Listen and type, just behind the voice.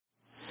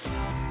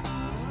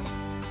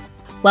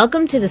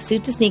Welcome to the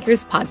Suit to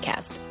Sneakers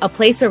podcast, a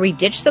place where we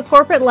ditch the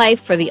corporate life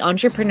for the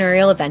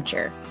entrepreneurial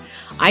adventure.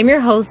 I'm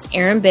your host,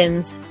 Erin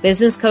Binns,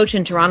 business coach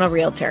and Toronto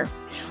realtor.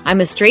 I'm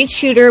a straight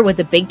shooter with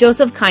a big dose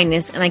of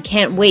kindness, and I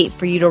can't wait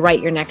for you to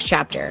write your next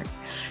chapter.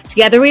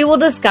 Together we will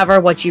discover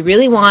what you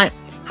really want,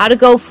 how to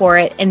go for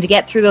it, and to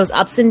get through those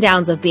ups and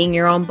downs of being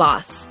your own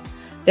boss.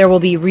 There will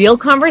be real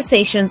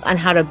conversations on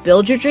how to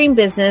build your dream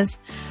business,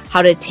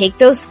 how to take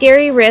those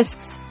scary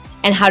risks,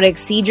 and how to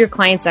exceed your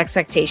clients'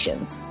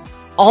 expectations.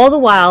 All the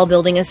while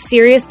building a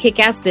serious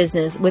kick-ass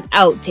business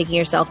without taking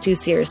yourself too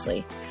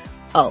seriously.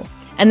 Oh,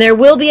 and there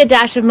will be a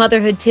dash of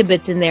motherhood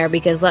tidbits in there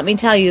because let me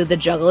tell you, the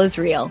juggle is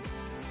real.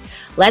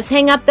 Let's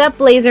hang up that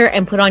blazer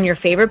and put on your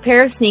favorite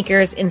pair of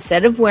sneakers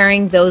instead of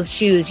wearing those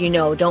shoes you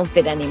know don't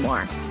fit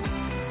anymore.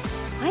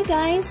 Hi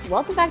guys,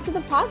 welcome back to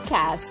the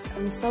podcast.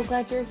 I'm so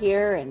glad you're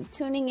here and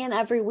tuning in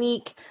every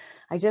week.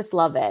 I just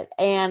love it.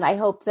 And I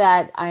hope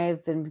that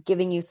I've been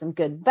giving you some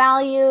good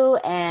value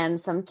and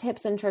some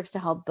tips and tricks to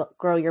help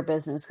grow your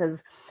business,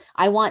 because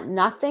I want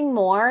nothing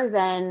more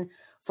than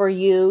for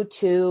you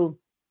to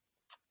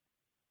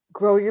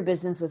grow your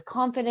business with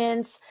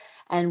confidence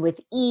and with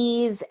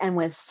ease and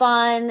with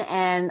fun.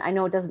 And I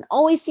know it doesn't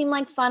always seem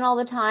like fun all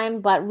the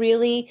time, but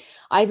really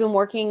I've been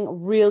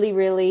working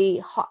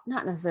really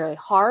not necessarily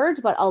hard,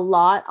 but a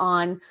lot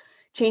on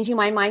changing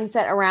my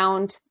mindset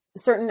around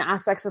certain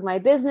aspects of my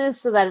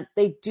business so that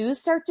they do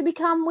start to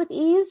become with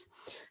ease.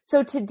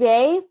 So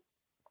today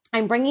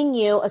I'm bringing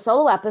you a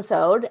solo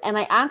episode, and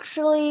I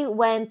actually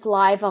went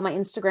live on my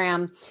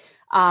Instagram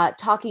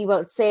talking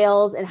about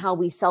sales and how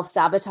we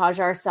self-sabotage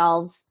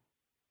ourselves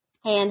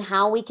and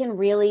how we can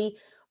really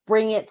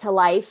bring it to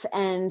life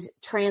and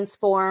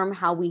transform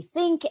how we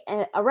think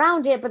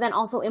around it, but then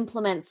also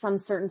implement some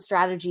certain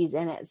strategies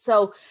in it.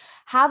 So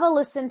have a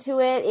listen to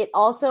it. It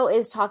also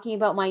is talking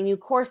about my new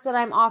course that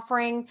I'm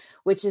offering,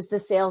 which is the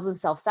Sales and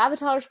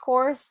Self-Sabotage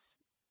course.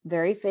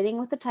 Very fitting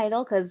with the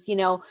title because,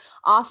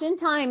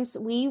 oftentimes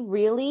we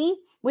really,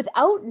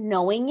 without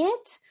knowing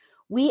it,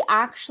 we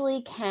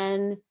actually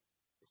can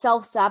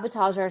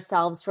self-sabotage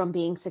ourselves from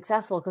being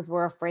successful because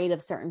we're afraid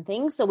of certain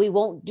things. So we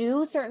won't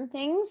do certain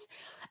things.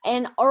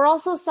 Or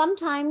also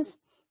sometimes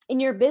in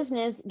your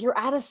business, you're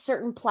at a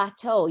certain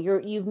plateau.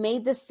 You've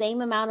made the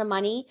same amount of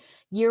money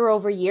year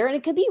over year, and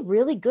it could be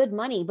really good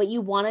money, but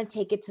you want to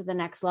take it to the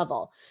next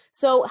level.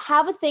 So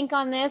have a think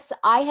on this.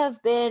 I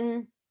have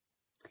been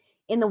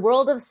in the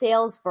world of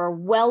sales for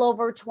well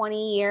over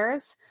 20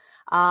 years.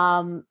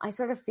 I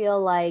sort of feel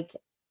like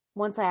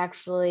once I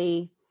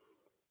actually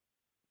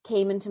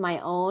came into my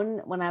own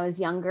when I was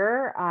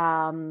younger,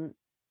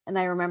 and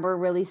I remember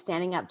really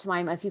standing up to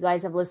if you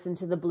guys have listened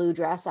to the blue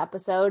dress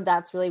episode,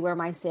 that's really where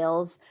my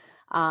sales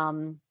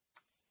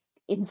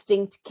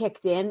instinct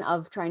kicked in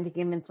of trying to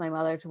convince my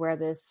mother to wear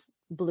this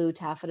blue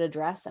taffeta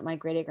dress at my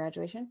grade 8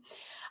 graduation.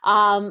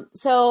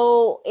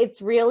 So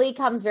it's really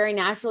comes very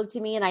natural to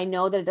me, and I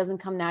know that it doesn't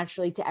come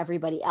naturally to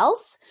everybody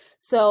else.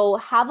 So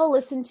have a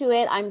listen to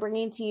it. I'm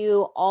bringing to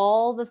you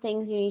all the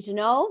things you need to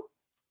know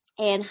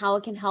and how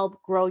it can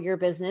help grow your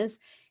business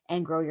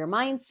and grow your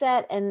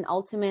mindset and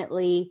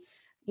ultimately,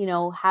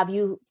 have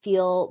you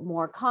feel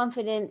more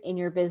confident in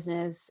your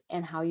business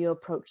and how you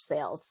approach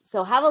sales.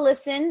 So have a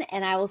listen,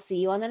 and I will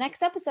see you on the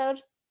next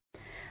episode.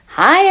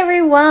 Hi,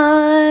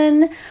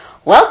 everyone.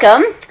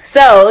 Welcome.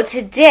 So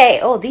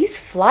today, these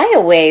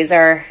flyaways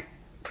are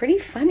pretty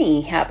funny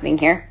happening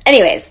here.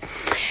 Anyways,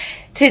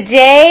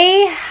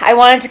 today I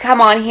wanted to come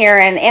on here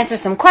and answer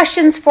some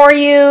questions for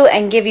you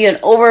and give you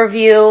an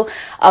overview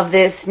of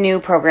this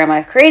new program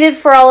I've created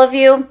for all of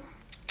you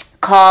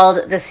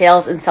called the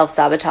Sales and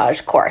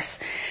Self-Sabotage course.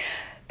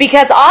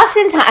 Because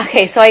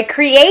so I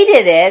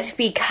created it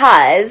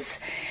because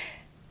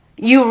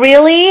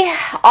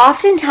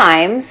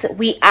oftentimes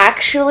we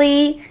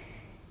actually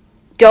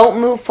don't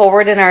move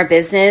forward in our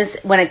business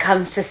when it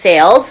comes to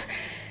sales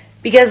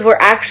because we're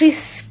actually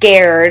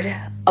scared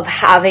of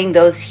having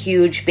those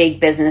huge, big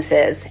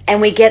businesses.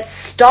 And we get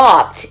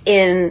stopped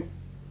in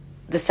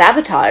the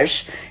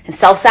sabotage and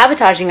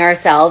self-sabotaging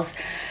ourselves.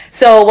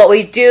 So what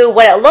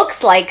it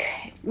looks like,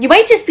 you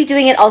might just be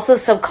doing it also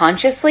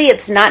subconsciously.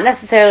 It's not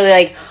necessarily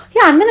like,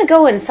 I'm going to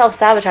go and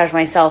self-sabotage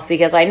myself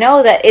because I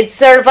know that it's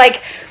sort of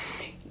like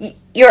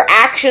your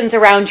actions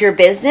around your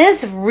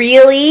business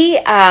really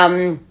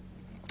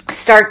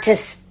start to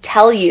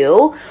tell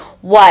you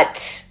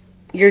what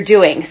you're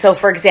doing. So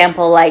for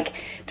example,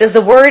 does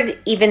the word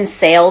even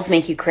sales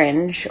make you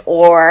cringe?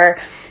 Or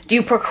do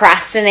you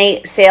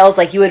procrastinate sales?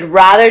 You would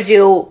rather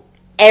do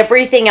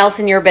everything else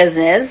in your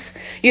business.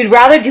 You'd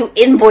rather do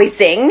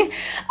invoicing,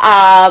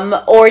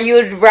 or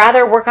you'd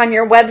rather work on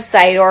your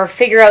website or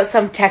figure out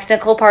some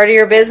technical part of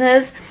your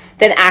business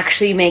than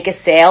actually make a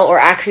sale or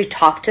actually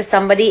talk to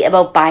somebody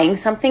about buying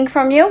something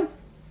from you.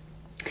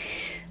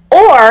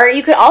 Or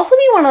you could also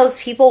be one of those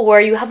people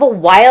where you have a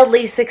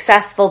wildly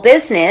successful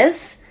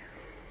business,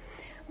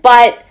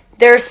 but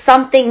there's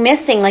something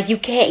missing.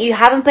 You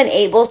haven't been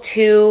able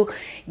to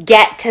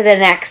get to the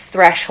next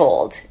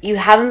threshold. You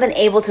haven't been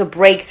able to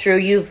break through.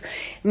 You've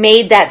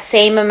made that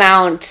same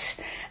amount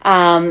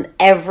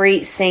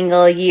every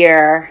single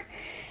year.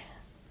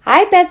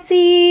 Hi,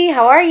 Betsy.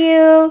 How are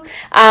you?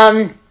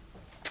 And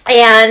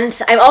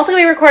I'm also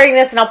going to be recording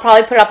this, and I'll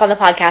probably put it up on the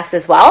podcast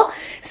as well.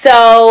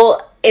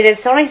 So it is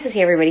so nice to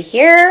see everybody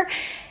here.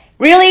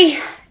 Really,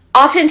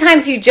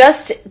 oftentimes you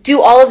just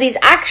do all of these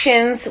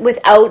actions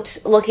without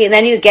looking, and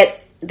then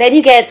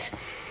you get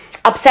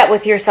upset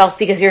with yourself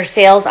because your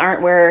sales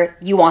aren't where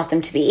you want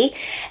them to be.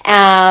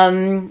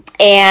 And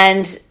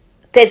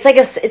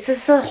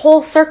it's a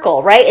whole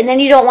circle, right? And then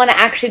you don't want to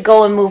actually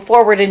go and move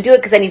forward and do it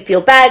because then you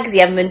feel bad because you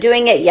haven't been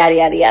doing it, yada,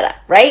 yada, yada,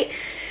 right?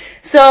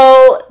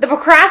 So the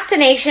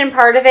procrastination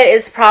part of it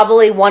is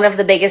probably one of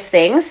the biggest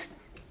things.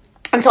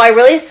 And so I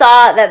really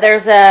saw that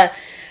there's a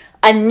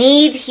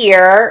need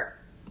here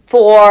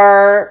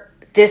for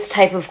this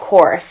type of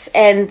course.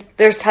 And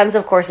there's tons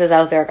of courses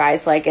out there,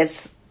 guys. Like,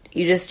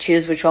 you just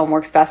choose which one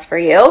works best for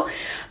you.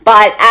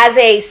 But as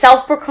a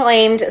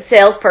self-proclaimed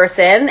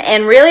salesperson,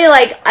 and really,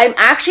 like, I'm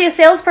actually a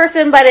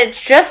salesperson, but it's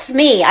just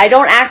me. I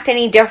don't act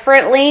any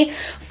differently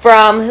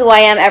from who I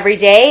am every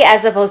day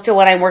as opposed to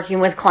when I'm working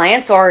with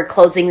clients or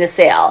closing the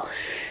sale.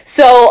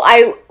 So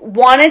I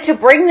wanted to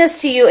bring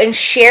this to you and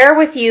share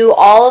with you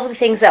all of the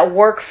things that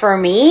work for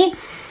me,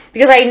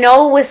 because I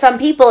know with some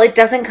people it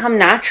doesn't come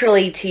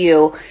naturally to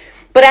you.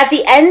 But at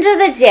the end of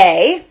the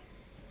day,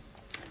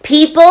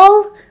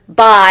 people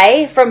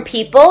buy from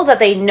people that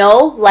they know,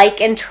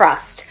 like, and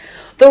trust.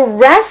 The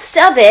rest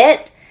of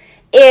it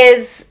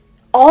is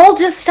all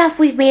just stuff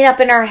we've made up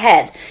in our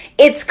head.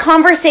 It's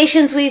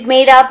conversations we've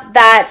made up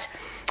that,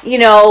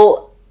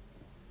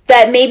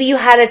 that maybe you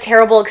had a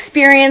terrible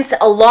experience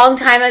a long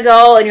time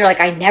ago and you're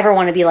like, I never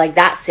want to be like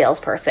that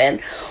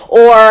salesperson.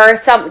 Or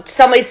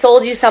somebody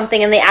sold you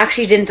something and they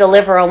actually didn't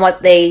deliver on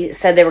what they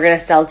said they were going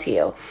to sell to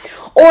you.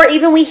 Or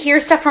even we hear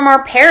stuff from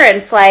our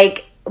parents,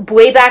 like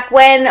way back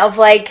when, of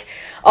like,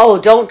 oh,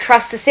 don't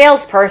trust a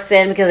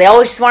salesperson because they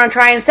always just want to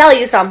try and sell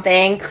you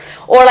something.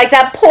 Or like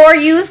that poor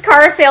used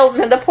car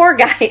salesman, the poor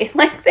guy.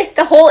 Like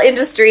the whole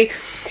industry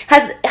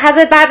has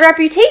a bad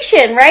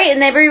reputation, right?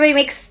 And everybody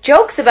makes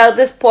jokes about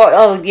this poor,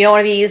 oh, you don't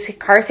want to be a used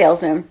car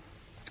salesman.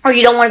 Or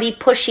you don't want to be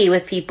pushy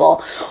with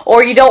people.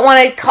 Or you don't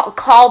want to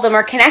call them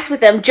or connect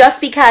with them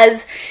just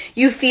because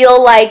you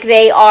feel like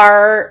they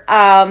are,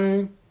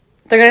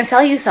 they're going to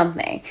sell you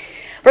something.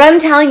 But I'm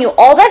telling you,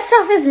 all that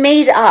stuff is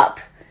made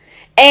up.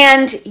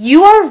 And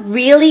you are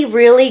really,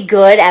 really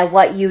good at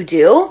what you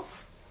do.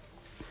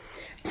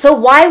 So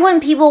why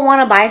wouldn't people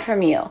want to buy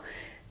from you?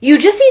 You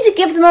just need to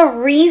give them a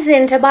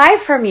reason to buy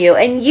from you.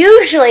 And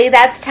usually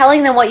that's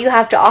telling them what you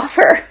have to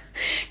offer.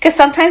 Because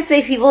sometimes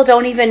people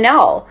don't even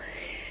know.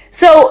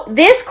 So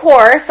this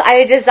course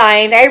I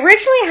designed, I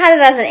originally had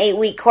it as an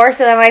 8-week course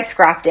and then I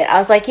scrapped it. I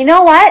was like, you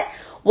know what?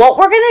 What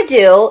we're going to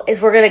do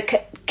is we're going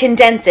to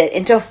condense it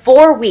into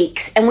 4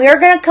 weeks. And we are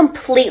going to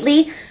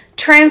completely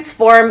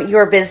transform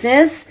your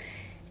business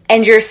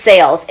and your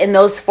sales in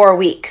those 4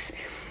 weeks.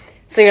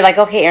 So you're like,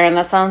 okay, Erin,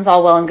 that sounds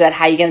all well and good.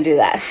 How are you going to do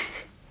that?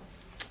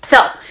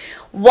 So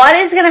what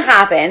is going to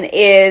happen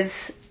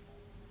is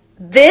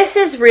this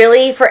is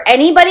really for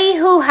anybody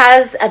who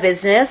has a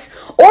business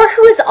or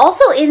who is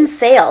also in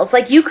sales.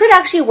 Like, you could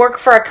actually work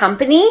for a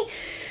company,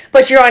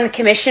 but you're on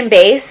commission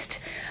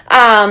based.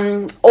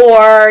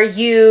 Or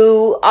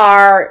you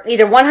are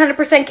either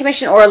 100%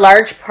 commission or a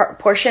large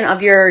portion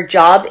of your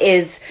job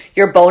is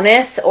your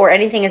bonus, or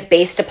anything is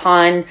based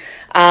upon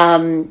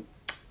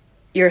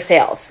your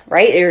sales,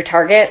 right? Your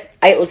target.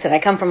 I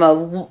come from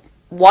a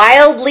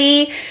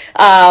wildly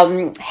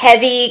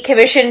heavy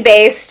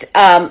commission-based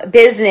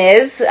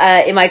business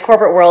in my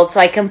corporate world,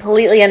 so I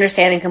completely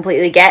understand and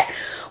completely get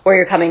where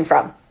you're coming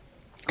from.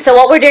 So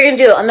what we're going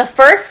to do, and the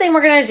first thing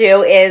we're going to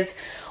do is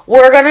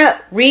we're going to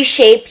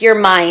reshape your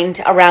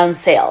mind around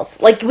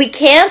sales. Like, we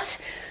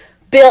can't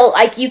build,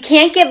 like, you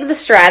can't give the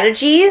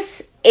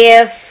strategies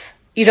if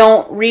you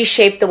don't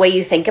reshape the way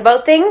you think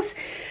about things.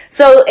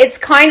 So it's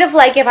kind of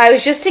like if I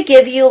was just to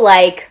give you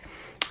like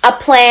a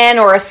plan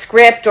or a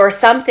script or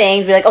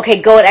something, to be like,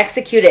 okay, go and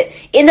execute it.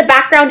 In the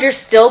background, you're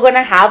still going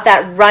to have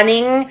that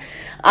running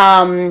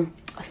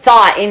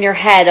thought in your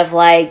head of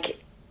like,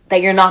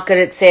 that you're not good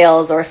at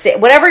sales, or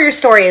whatever your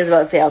story is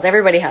about sales.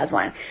 Everybody has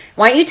one.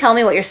 Why don't you tell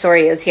me what your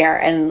story is here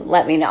and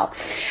let me know.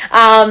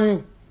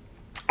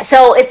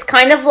 So it's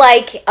kind of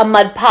like a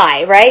mud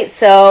pie, right?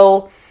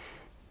 So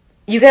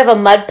you could have a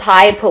mud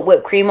pie, put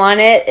whipped cream on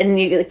it, and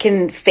you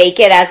can fake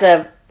it as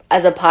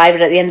a pie,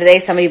 but at the end of the day,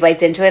 somebody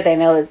bites into it, they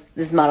know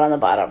there's mud on the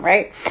bottom,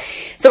 right?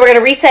 So we're going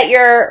to reset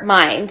your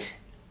mind.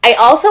 I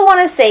also want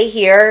to say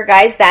here,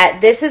 guys, that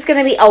this is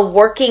going to be a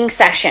working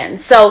session.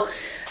 So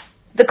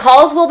the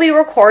calls will be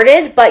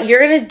recorded, but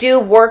you're going to do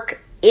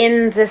work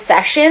in the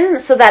session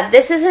so that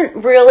this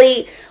isn't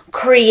really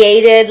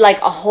created like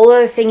a whole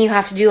other thing you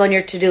have to do on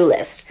your to-do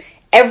list.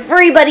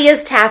 Everybody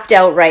is tapped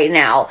out right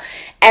now.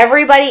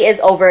 Everybody is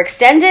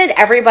overextended.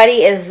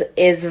 Everybody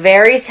is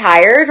very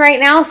tired right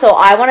now. So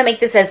I want to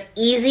make this as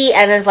easy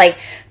and as like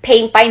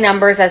paint by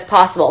numbers as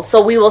possible.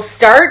 So we will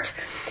start.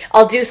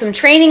 I'll do some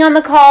training on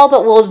the call,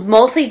 but we'll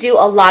mostly do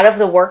a lot of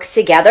the work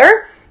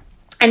together.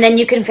 And then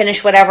you can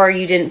finish whatever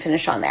you didn't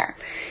finish on there.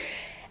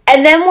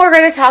 And then we're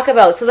going to talk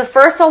about, so the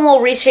first one will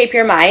reshape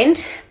your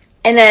mind.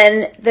 And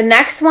then the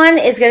next one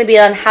is going to be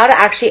on how to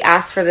actually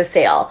ask for the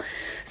sale.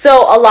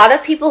 So a lot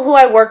of people who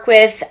I work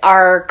with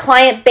are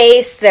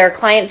client-based, they're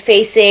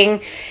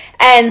client-facing,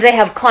 and they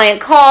have client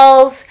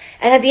calls.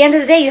 And at the end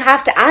of the day, you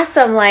have to ask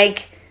them,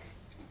 like,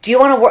 do you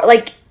want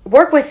to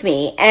work with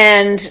me?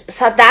 And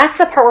so that's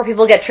the part where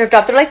people get tripped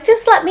up. They're like,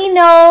 just let me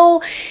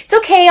know. It's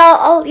okay.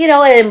 I'll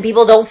and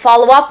people don't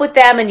follow up with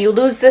them and you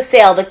lose the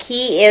sale. The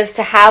key is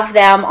to have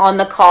them on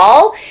the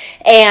call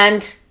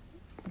and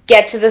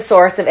get to the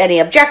source of any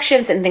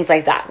objections and things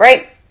like that,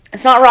 right?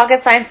 It's not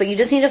rocket science, but you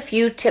just need a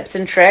few tips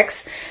and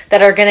tricks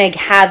that are going to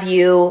have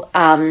you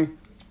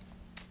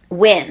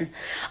win.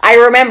 I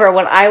remember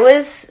when I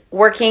was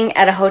working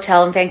at a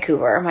hotel in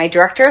Vancouver, my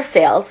director of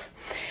sales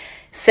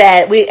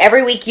said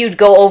every week you'd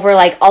go over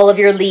like all of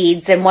your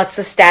leads and what's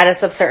the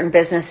status of certain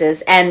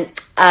businesses. And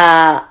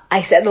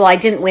I said, well, I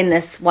didn't win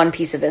this one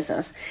piece of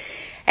business.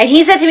 And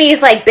he said to me,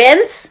 he's like,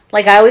 Binz,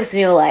 like I always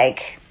knew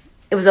like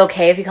it was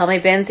okay if you called me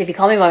Binz. If you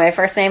called me by my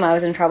first name, I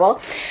was in trouble.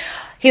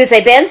 He would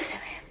say, Binz,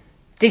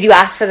 did you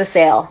ask for the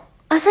sale?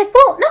 I was like,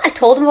 well, no, I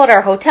told him about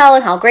our hotel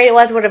and how great it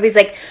was, whatever. He's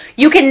like,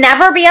 you can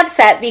never be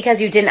upset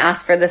because you didn't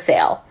ask for the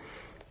sale.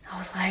 I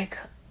was like,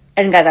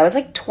 and guys, I was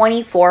like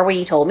 24 when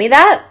he told me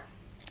that.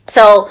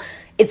 So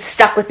it's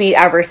stuck with me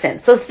ever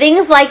since. So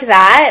things like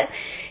that,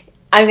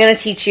 I'm going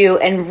to teach you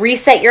and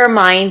reset your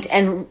mind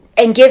and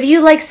give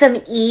you like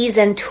some ease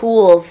and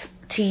tools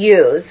to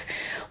use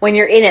when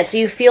you're in it so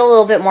you feel a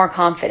little bit more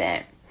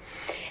confident.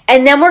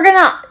 And then we're going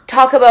to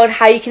talk about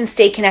how you can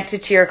stay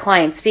connected to your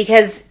clients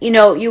because,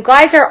 you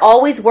guys are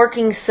always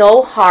working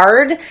so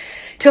hard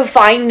to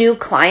find new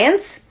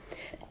clients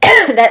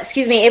that,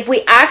 if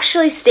we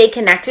actually stay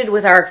connected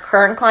with our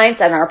current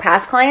clients and our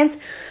past clients,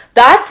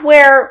 that's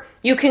where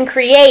you can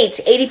create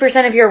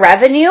 80% of your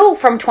revenue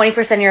from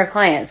 20% of your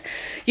clients.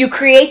 You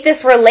create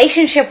this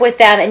relationship with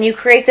them and you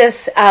create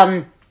this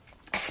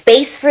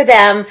space for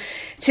them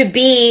to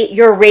be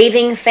your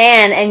raving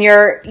fan and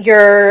your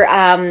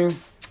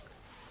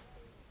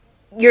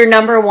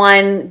number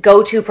one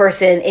go-to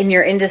person in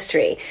your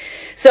industry.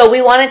 So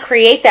we want to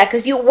create that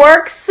because you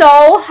work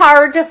so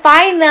hard to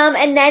find them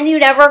and then you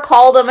never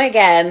call them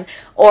again.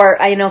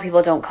 Or I know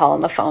people don't call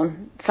on the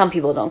phone. Some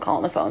people don't call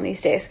on the phone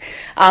these days.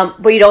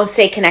 But you don't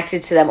stay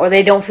connected to them or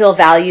they don't feel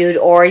valued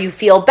or you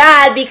feel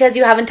bad because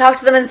you haven't talked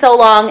to them in so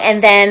long.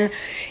 And then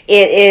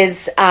it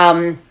is,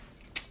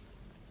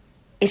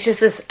 it's just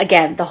this,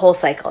 again, the whole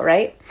cycle,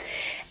 right?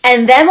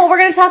 And then what we're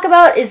going to talk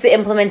about is the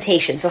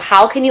implementation. So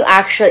how can you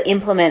actually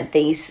implement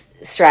these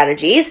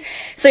strategies?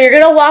 So you're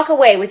going to walk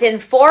away within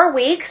 4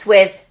 weeks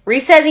with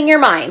resetting your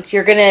mind.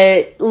 You're going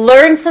to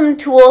learn some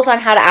tools on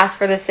how to ask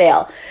for the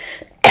sale.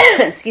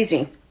 Excuse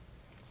me.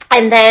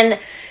 And then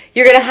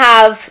you're going to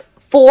have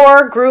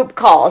 4 group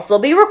calls. They'll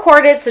be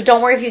recorded, so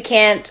don't worry if you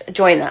can't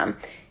join them.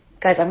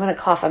 Guys, I'm going to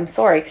cough. I'm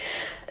sorry.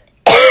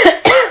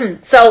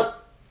 So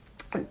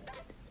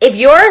if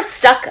you're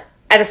stuck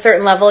at a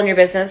certain level in your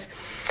business,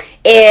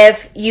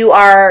 if you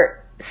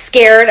are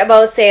scared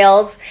about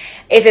sales,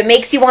 if it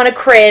makes you want to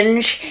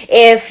cringe,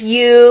 if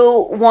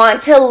you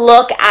want to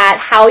look at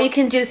how you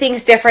can do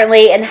things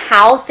differently and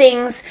how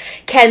things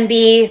can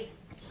be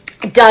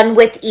done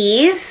with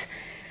ease,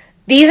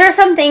 these are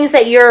some things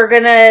that you're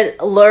going to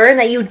learn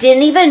that you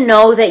didn't even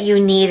know that you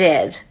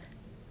needed.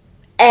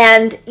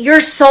 And you're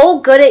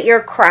so good at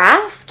your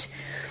craft.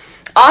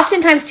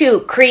 Oftentimes too,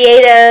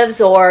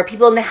 creatives or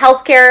people in the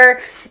healthcare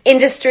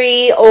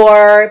industry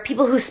or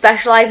people who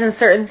specialize in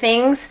certain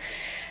things,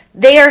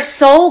 they are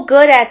so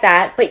good at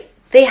that, but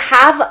they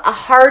have a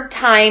hard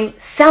time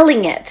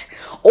selling it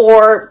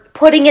or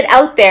putting it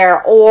out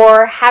there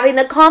or having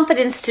the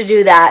confidence to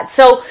do that.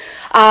 So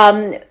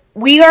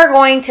we are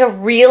going to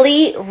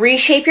really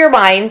reshape your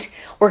mind.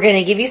 We're going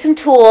to give you some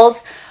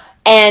tools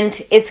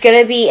and it's going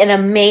to be an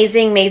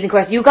amazing, amazing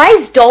course. You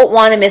guys don't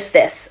want to miss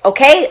this,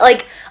 okay?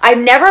 Like, I've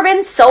never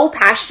been so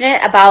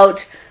passionate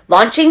about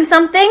launching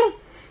something.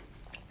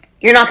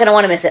 You're not going to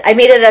want to miss it. I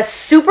made it a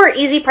super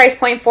easy price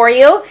point for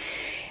you.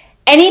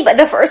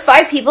 The first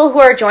 5 people who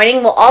are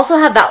joining will also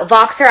have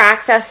Voxer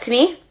access to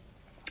me.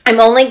 I'm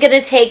only going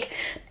to take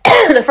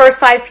the first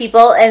 5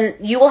 people and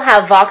you will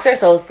have Voxer.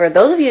 So for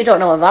those of you who don't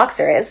know what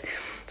Voxer is,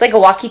 it's like a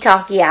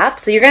walkie-talkie app.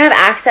 So you're going to have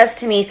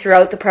access to me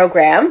throughout the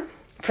program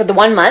for the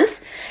 1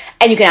 month.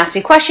 And you can ask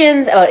me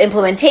questions about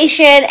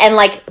implementation and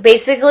like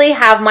basically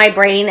have my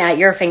brain at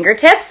your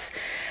fingertips.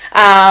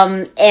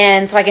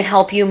 And so I can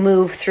help you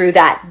move through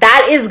that.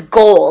 That is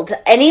gold.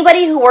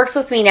 Anybody who works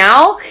with me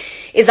now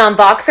is on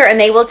Voxer and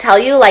they will tell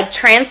you like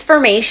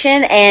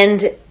transformation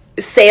and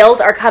sales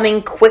are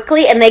coming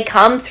quickly and they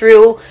come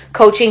through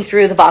coaching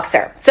through the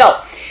Voxer.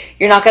 So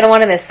you're not going to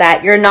want to miss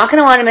that. You're not going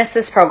to want to miss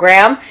this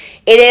program.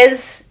 It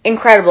is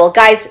incredible.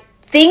 Guys,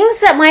 things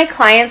that my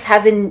clients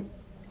have been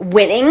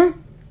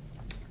winning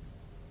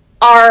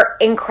are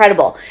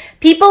incredible.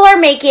 People are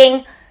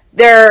making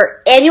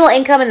their annual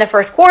income in the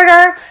first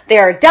quarter. They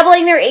are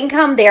doubling their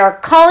income. They are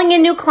calling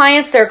in new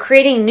clients. They're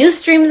creating new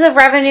streams of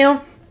revenue.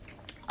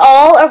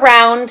 all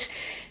around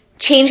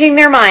changing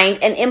their mind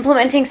and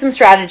implementing some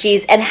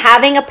strategies and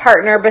having a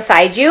partner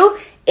beside you,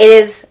 it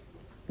is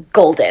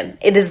golden.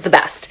 It is the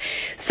best.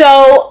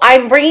 So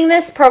I'm bringing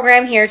this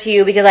program here to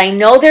you because I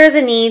know there's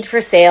a need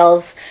for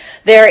sales.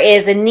 There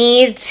is a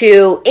need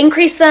to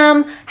increase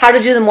them, how to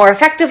do them more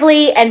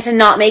effectively, and to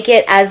not make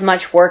it as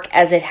much work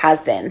as it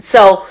has been.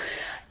 So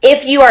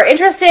if you are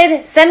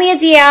interested, send me a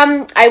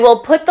DM. I will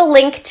put the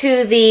link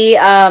to the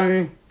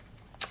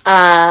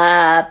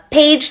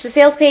page, the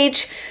sales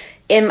page,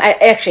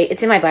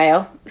 it's in my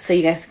bio, so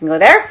you guys can go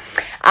there.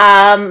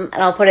 And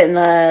I'll put it in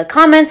the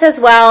comments as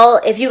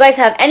well. If you guys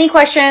have any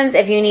questions,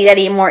 if you need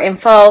any more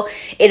info,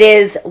 it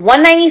is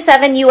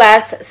 $197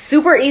 US,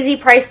 super easy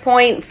price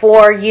point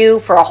for you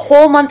for a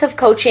whole month of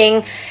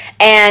coaching.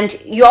 And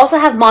you also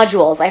have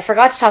modules. I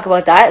forgot to talk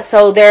about that.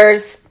 So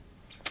there's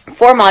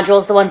 4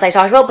 modules, the ones I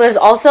talked about, but there's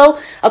also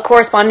a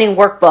corresponding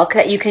workbook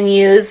that you can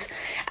use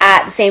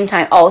at the same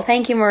time. Oh,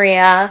 thank you,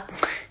 Maria.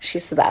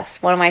 She's the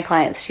best. One of my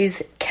clients.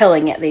 She's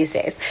killing it these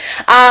days.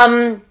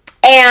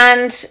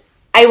 And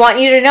I want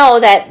you to know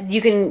that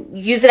you can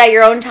use it at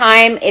your own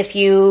time. If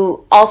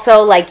you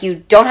also,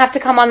 you don't have to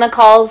come on the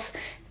calls.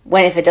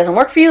 If it doesn't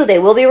work for you, they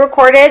will be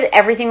recorded.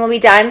 Everything will be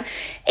done.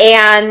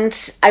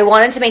 And I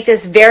wanted to make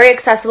this very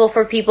accessible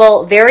for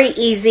people, very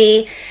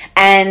easy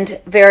and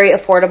very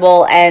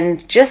affordable,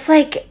 and just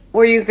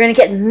where you're going to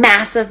get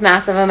massive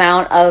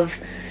amount of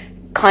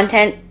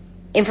content,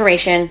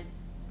 information.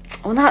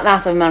 Well, not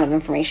massive amount of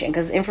information,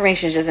 because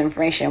information is just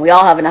information. We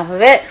all have enough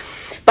of it.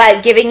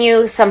 But giving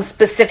you some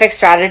specific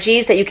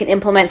strategies that you can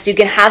implement so you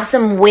can have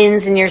some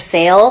wins in your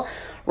sale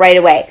right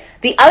away.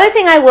 The other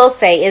thing I will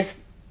say is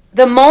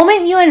the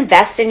moment you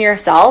invest in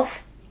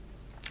yourself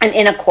and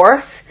in a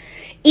course,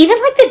 even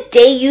the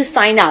day you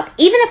sign up,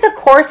 even if the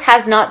course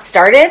has not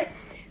started,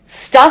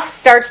 stuff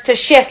starts to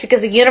shift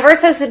because the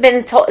universe has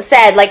been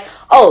said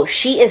oh,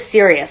 she is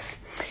serious.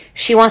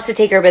 She wants to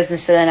take her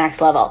business to the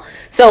next level.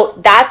 So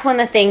that's when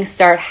the things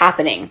start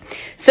happening.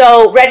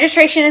 So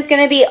registration is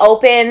going to be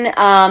open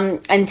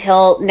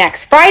until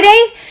next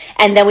Friday,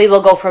 and then we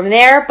will go from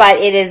there. But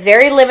it is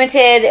very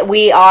limited.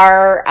 We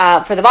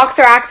are, for the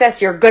Boxer Access,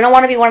 you're going to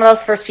want to be one of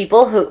those first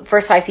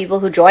 5 people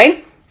who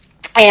join.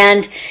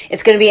 And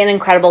it's going to be an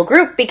incredible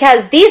group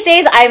because these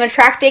days I'm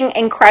attracting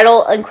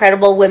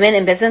incredible women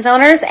and business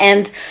owners,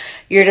 and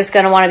you're just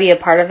going to want to be a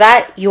part of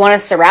that. You want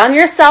to surround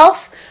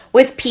yourself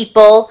with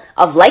people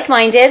of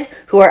like-minded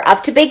who are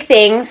up to big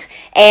things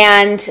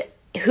and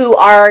who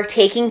are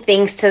taking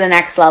things to the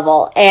next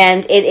level.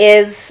 And it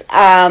is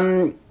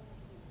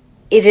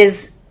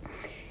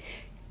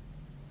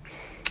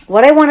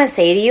what I want to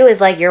say to you is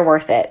you're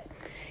worth it.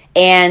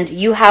 And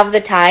you have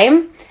the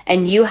time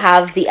and you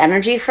have the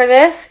energy for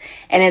this,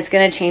 and it's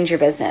going to change your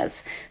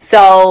business.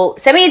 So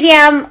send me a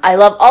DM. I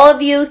love all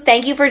of you.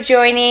 Thank you for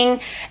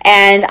joining,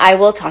 and I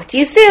will talk to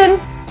you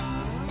soon.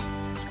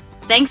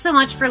 Thanks so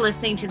much for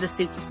listening to the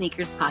Soup to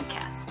Sneakers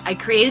podcast. I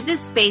created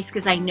this space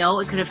because I know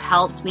it could have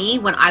helped me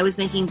when I was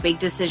making big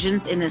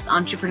decisions in this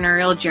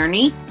entrepreneurial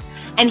journey.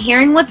 And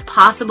hearing what's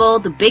possible,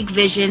 the big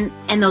vision,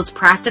 and those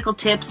practical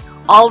tips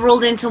all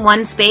rolled into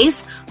one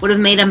space would have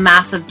made a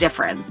massive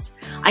difference.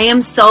 I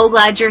am so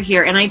glad you're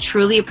here, and I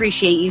truly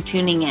appreciate you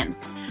tuning in.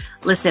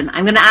 Listen,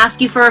 I'm going to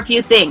ask you for a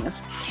few things.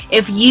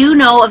 If you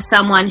know of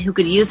someone who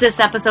could use this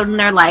episode in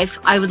their life,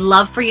 I would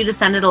love for you to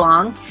send it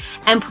along.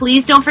 And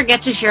please don't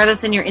forget to share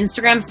this in your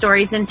Instagram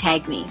stories and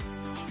tag me.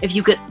 If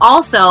you could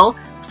also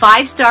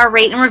 5-star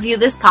rate and review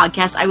this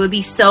podcast, I would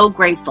be so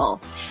grateful.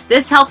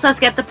 This helps us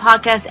get the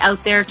podcast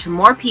out there to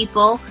more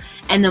people.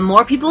 And the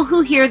more people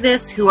who hear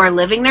this, who are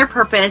living their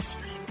purpose,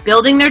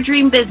 building their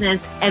dream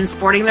business, and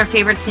sporting their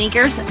favorite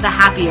sneakers, the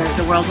happier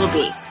the world will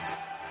be.